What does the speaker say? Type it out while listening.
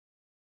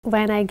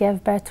When I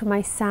gave birth to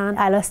my son,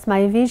 I lost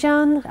my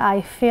vision.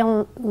 I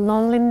feel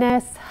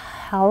loneliness,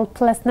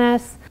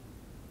 helplessness.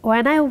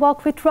 When I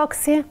walk with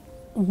Roxy,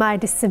 my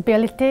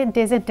disability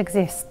doesn't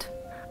exist.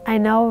 I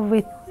know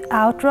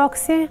without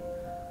Roxy,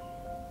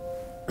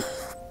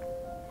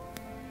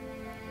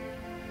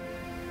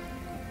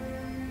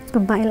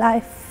 my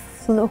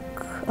life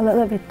looks a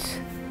little bit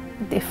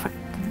different.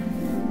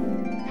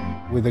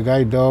 With a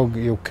guide dog,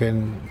 you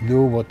can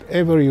do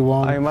whatever you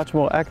want. I'm much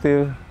more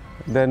active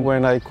than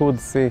when I could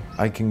see.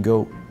 I can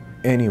go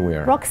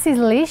anywhere. Roxy's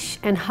leash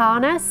and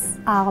harness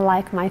are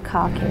like my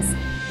car keys.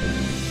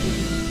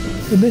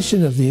 The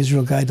mission of the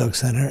Israel Guide Dog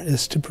Center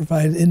is to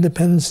provide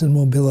independence and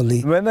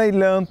mobility. When I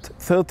learned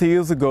 30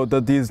 years ago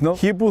that there is no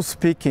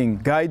Hebrew-speaking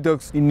guide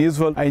dogs in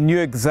Israel, I knew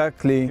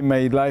exactly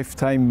my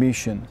lifetime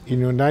mission.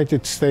 In the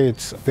United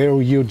States,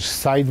 very huge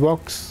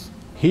sidewalks.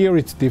 Here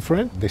it's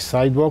different. The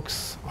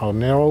sidewalks are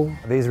narrow.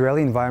 The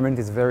Israeli environment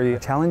is very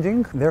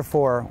challenging.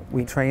 Therefore,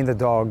 we train the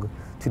dog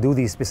to do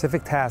these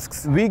specific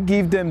tasks. We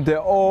give them the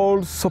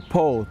all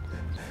support,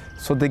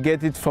 so they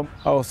get it from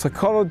our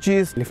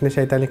psychologists. לפני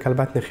שהייתה לי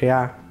כלבת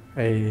נחייה,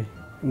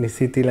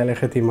 ניסיתי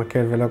ללכת עם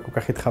מקל ולא כל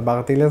כך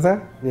התחברתי לזה.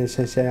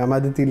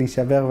 שעמדתי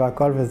להישבר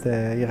והכל,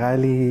 וזה יראה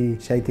לי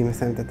שהייתי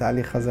מסיים את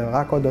התהליך הזה.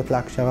 רק הודות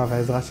להקשבה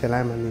והעזרה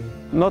שלהם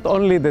Not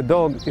only the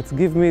dog, it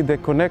gives me the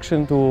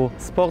connection to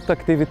sport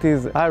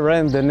activities. I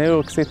ran the New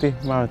York City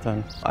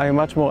Marathon. I'm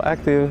much more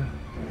active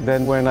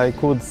than when I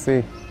could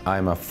see.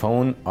 I'm a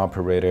phone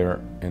operator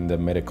in the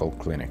medical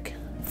clinic.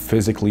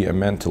 Physically and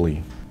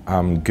mentally,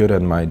 I'm good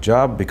at my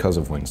job because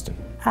of Winston.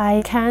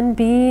 I can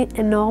be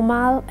a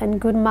normal and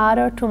good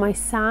mother to my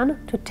son,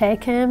 to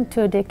take him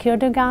to the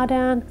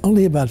kindergarten.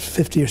 Only about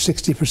 50 or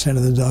 60%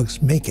 of the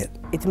dogs make it.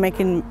 It's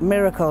making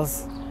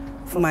miracles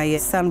for my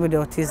son with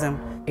autism.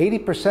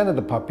 80% of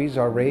the puppies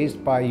are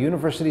raised by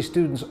university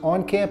students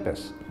on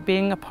campus.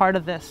 Being a part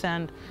of this,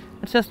 and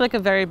it's just like a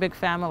very big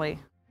family.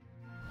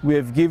 We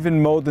have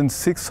given more than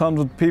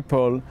 600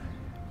 people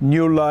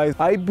new lives.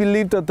 I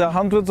believe that the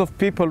hundreds of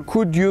people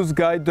could use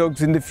guide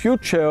dogs in the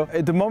future.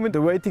 At the moment,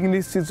 the waiting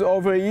list is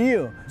over a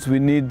year. So we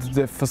need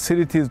the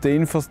facilities, the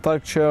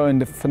infrastructure,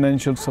 and the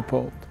financial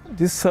support.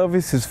 This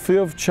service is free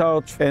of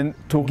charge, and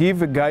to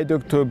give a guide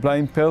dog to a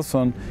blind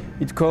person,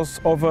 it costs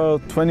over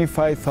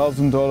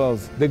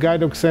 $25,000. The Guide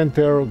Dog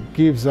Center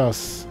gives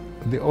us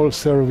the all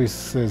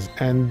services,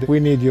 and we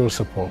need your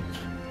support.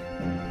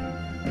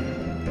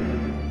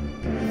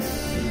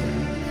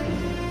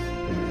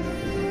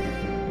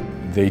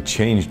 They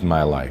changed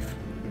my life,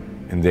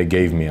 and they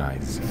gave me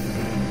eyes.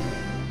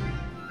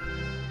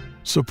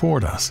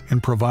 Support us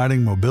in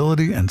providing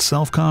mobility and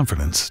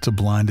self-confidence to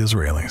blind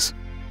Israelis.